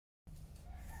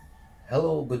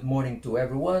Hello, good morning to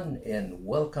everyone, and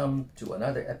welcome to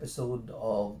another episode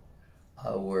of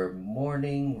our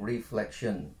morning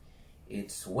reflection.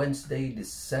 It's Wednesday,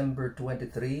 December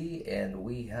 23, and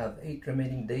we have 8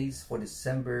 remaining days for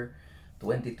December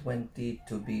 2020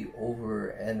 to be over,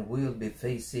 and we'll be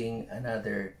facing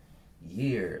another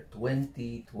year,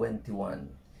 2021.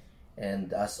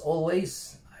 And as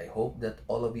always, I hope that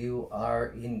all of you are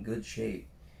in good shape.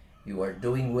 You are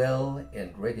doing well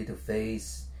and ready to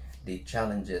face the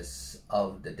challenges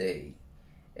of the day.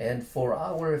 And for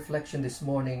our reflection this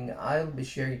morning, I'll be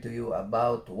sharing to you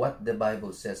about what the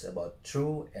Bible says about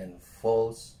true and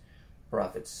false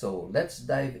prophets. So let's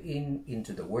dive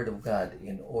into the Word of God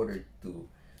in order to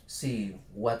see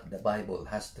what the Bible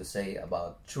has to say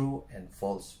about true and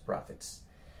false prophets.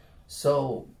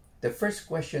 So the first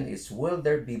question is, will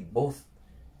there be both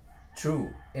true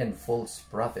and false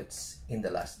prophets in the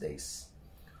last days?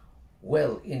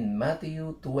 Well, in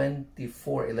Matthew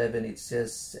 24:11 it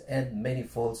says, "And many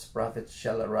false prophets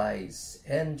shall arise,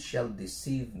 and shall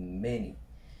deceive many."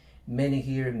 Many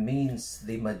here means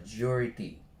the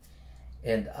majority.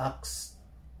 And Acts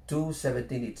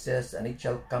 2:17 it says, "And it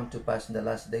shall come to pass in the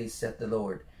last days, saith the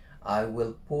Lord, I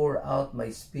will pour out my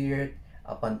spirit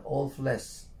upon all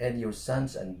flesh, and your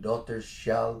sons and daughters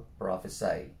shall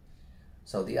prophesy."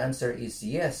 So the answer is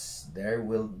yes, there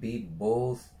will be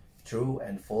both true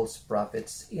and false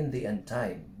prophets in the end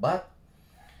time, but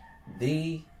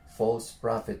the false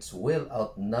prophets will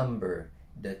outnumber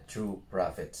the true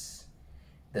prophets.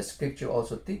 The scripture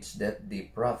also teaches that the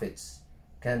prophets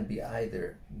can be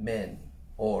either men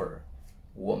or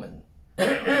women.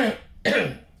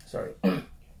 Sorry.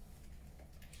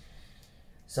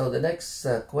 So the next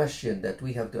question that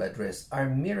we have to address, are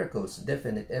miracles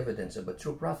definite evidence of a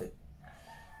true prophet?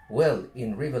 Well,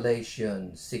 in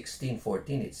Revelation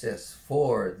 16:14 it says,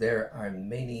 "For there are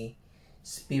many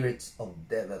spirits of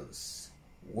devils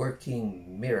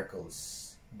working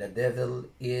miracles." The devil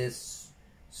is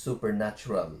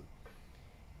supernatural.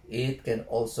 It can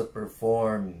also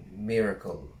perform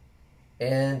miracle,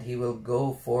 and he will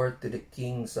go forth to the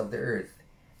kings of the earth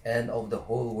and of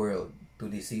the whole world to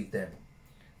deceive them.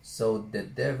 So the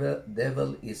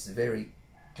devil is very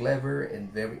clever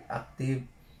and very active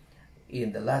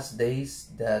in the last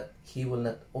days, that he will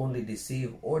not only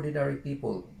deceive ordinary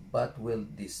people, but will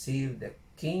deceive the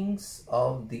kings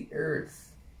of the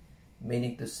earth,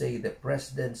 meaning to say the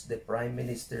presidents, the prime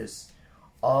ministers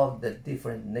of the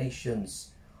different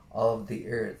nations of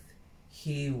the earth.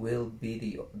 They will be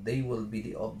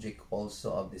the object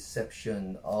also of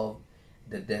deception of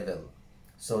the devil.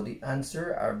 So the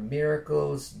answer, are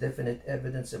miracles definite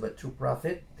evidence of a true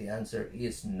prophet? The answer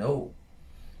is no.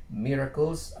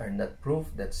 Miracles are not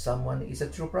proof that someone is a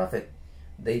true prophet.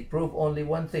 They prove only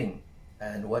one thing.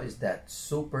 And what is that?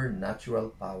 Supernatural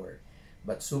power.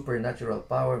 But supernatural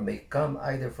power may come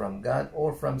either from God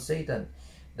or from Satan.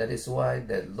 That is why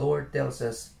the Lord tells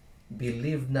us,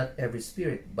 "Believe not every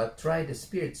spirit, but try the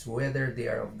spirits whether they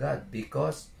are of God,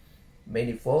 because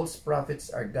many false prophets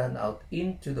are gone out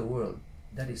into the world."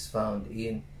 That is found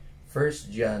in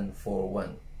 1 John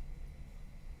 4:1.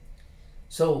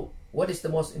 So, what is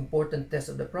the most important test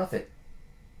of the prophet?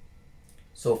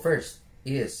 So first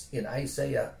is in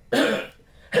Isaiah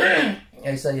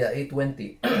Isaiah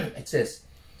 8:20. It says,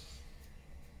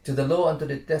 "To the law and to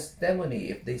the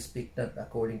testimony, if they speak not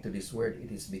according to this word,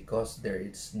 it is because there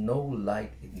is no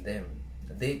light in them."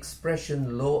 The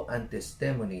expression law and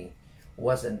testimony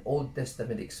was an Old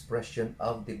Testament expression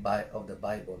of the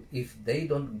Bible. If they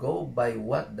don't go by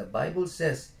what the Bible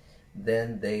says,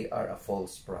 then they are a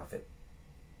false prophet.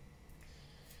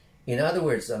 In other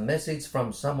words, a message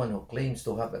from someone who claims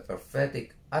to have a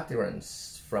prophetic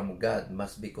utterance from God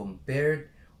must be compared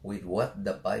with what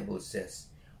the Bible says.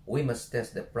 We must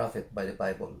test the prophet by the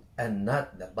Bible, and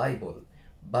not the Bible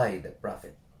by the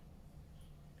prophet.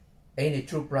 Any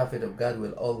true prophet of God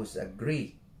will always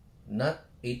agree, not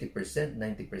 80%,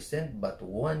 90%, but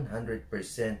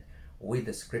 100% with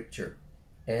the scripture.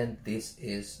 And this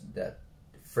is the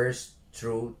first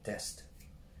true test.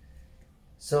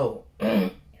 So,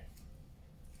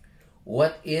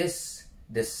 what is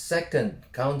the second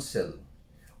counsel?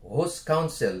 Whose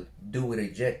counsel do we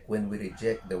reject when we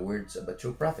reject the words of a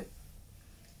true prophet?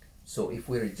 So if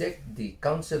we reject the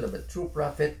counsel of a true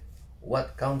prophet,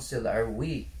 what counsel are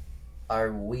we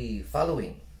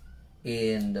following?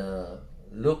 In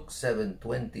Luke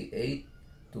 7:28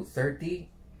 to 30,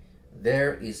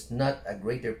 "There is not a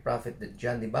greater prophet than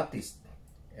John the Baptist,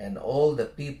 and all the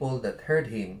people that heard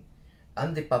him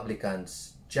and the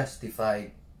publicans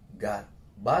justified God.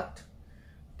 But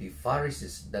the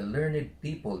Pharisees, the learned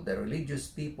people, the religious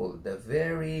people, the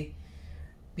very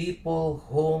people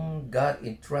whom God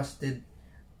entrusted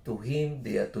to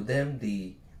them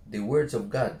the words of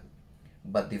God.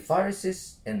 But the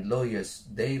Pharisees and lawyers,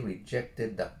 they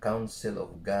rejected the counsel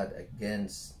of God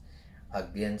against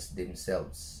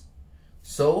themselves.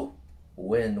 So,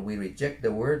 when we reject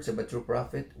the words of a true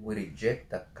prophet, we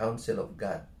reject the counsel of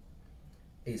God.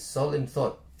 A solemn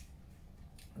thought.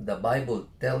 The Bible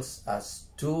tells us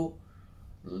to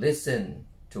listen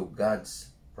to God's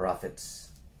prophets.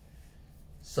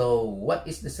 So, what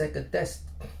is the second test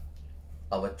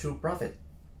of a true prophet?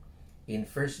 In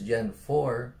 1 John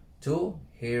 4:2,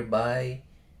 hereby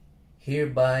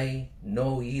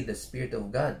know ye the Spirit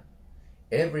of God.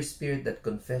 Every spirit that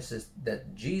confesses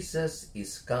that Jesus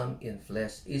is come in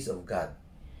flesh is of God.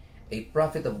 A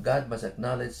prophet of God must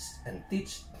acknowledge and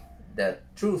teach the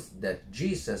truth that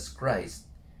Jesus Christ,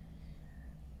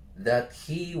 that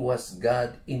he was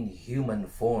God in human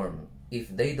form.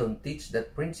 If they don't teach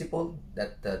that principle,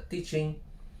 that teaching,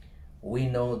 we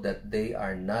know that they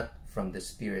are not from the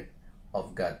Spirit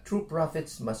of God. True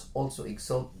prophets must also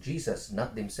exalt Jesus,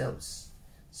 not themselves.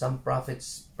 Some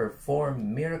prophets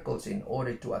perform miracles in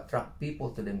order to attract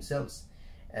people to themselves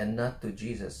and not to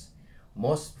Jesus.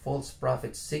 Most false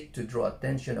prophets seek to draw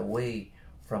attention away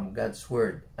from God's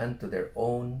word and to their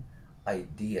own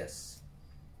ideas.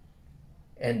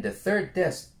 And the third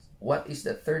test, what is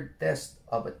the third test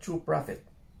of a true prophet?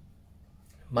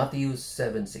 Matthew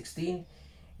 7:16,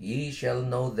 ye shall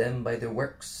know them by their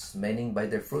works, meaning by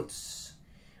their fruits.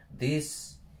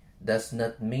 This does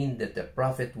not mean that the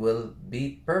prophet will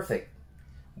be perfect.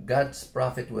 God's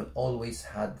prophet will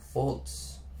always have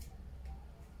faults.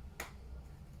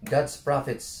 God's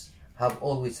prophets have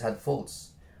always had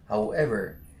faults.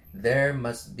 However, there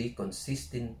must be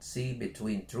consistency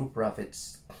between true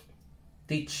prophets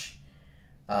teach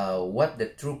what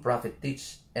the true prophet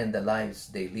teach and the lives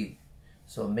they live.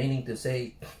 So meaning to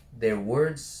say, their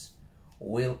words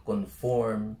will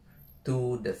conform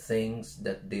to the things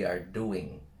that they are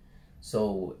doing.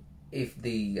 So if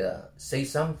they say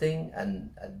something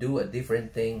and do a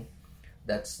different thing,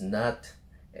 that's not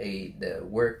the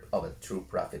work of a true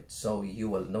prophet. So you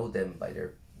will know them by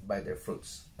their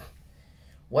fruits.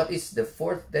 What is the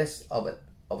fourth test of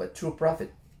a true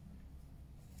prophet?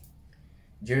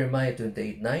 Jeremiah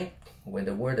 28:9, when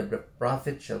the word of the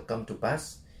prophet shall come to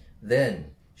pass,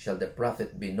 then shall the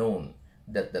prophet be known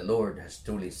that the Lord has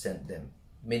truly sent them.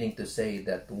 Meaning to say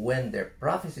that when their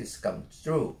prophecies come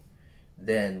true,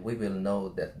 then we will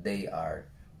know that they are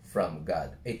from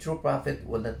God. A true prophet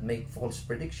will not make false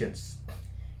predictions.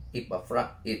 If a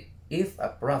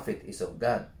prophet is of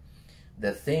God,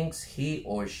 the things he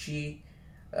or she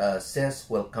says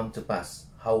will come to pass.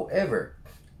 However,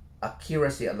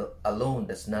 accuracy alone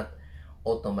does not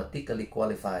automatically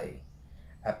qualify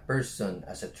a person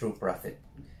as a true prophet.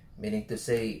 Meaning to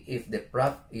say, if the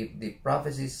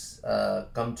prophecies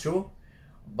come true,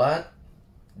 but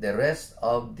the rest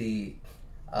of the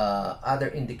other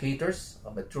indicators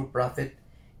of a true prophet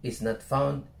is not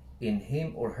found in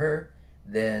him or her,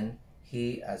 then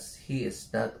he is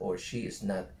not or she is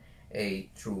not a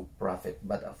true prophet,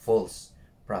 but a false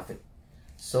prophet.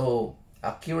 So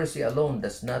accuracy alone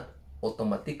does not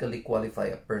automatically qualify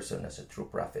a person as a true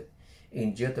prophet.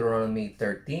 In Deuteronomy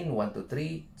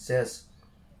 13:1-3 says,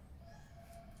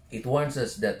 it warns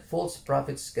us that false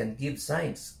prophets can give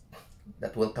signs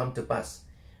that will come to pass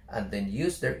and then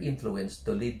use their influence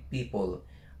to lead people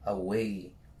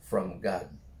away from God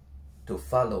to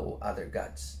follow other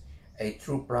gods. A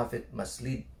true prophet must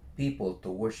lead people to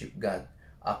worship God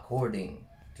according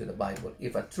to the Bible.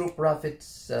 If a true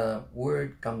prophet's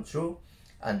word come true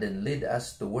and then lead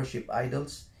us to worship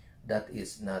idols, that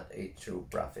is not a true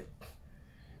prophet.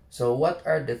 So what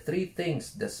are the three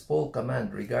things does Paul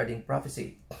command regarding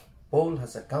prophecy? Paul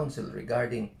has a counsel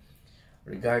regarding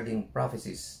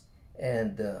prophecies,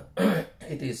 and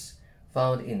it is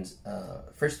found in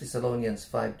 1 Thessalonians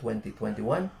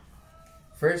 5:20-21.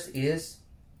 First is,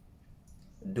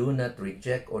 do not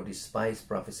reject or despise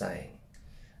prophesying.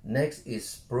 Next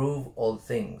is, prove all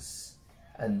things.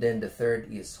 And then the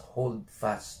third is, hold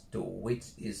fast to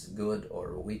which is good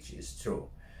or which is true.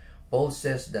 Paul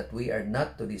says that we are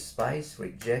not to despise,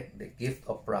 reject the gift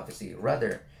of prophecy.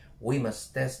 Rather, we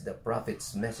must test the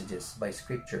prophet's messages by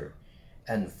scripture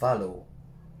and follow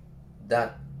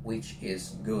that which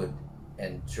is good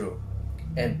and true.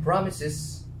 And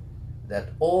promises that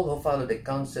all who follow the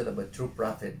counsel of a true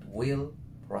prophet will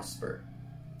prosper.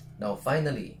 Now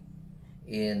finally,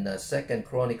 in 2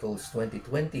 Chronicles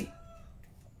 20:20,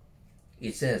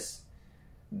 it says,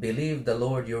 believe the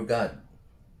Lord your God,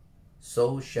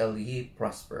 so shall ye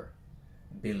prosper.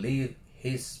 Believe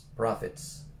his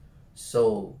prophets,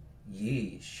 so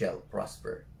ye shall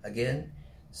prosper. Again,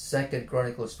 2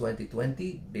 Chronicles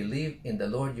 20:20, believe in the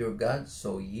Lord your God,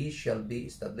 so ye shall be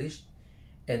established,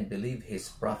 and believe his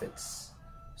prophets,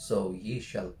 so ye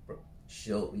shall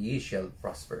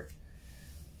prosper.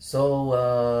 So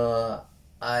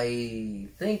I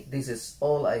think this is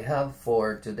all I have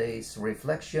for today's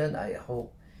reflection. I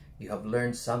hope you have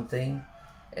learned something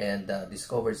and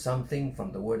discovered something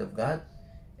from the Word of God.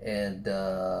 And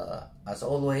as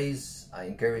always, I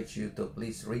encourage you to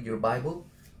please read your Bible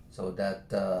so that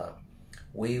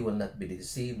we will not be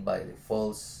deceived by the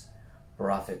false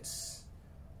prophets.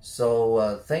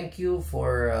 So thank you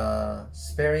for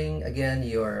sparing again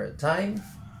your time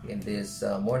in this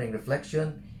morning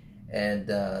reflection, and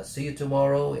see you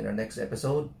tomorrow in our next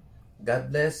episode.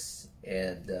 God bless,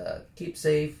 and keep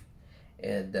safe,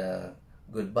 and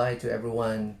goodbye to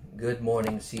everyone. Good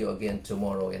morning. See you again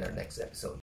tomorrow in our next episode.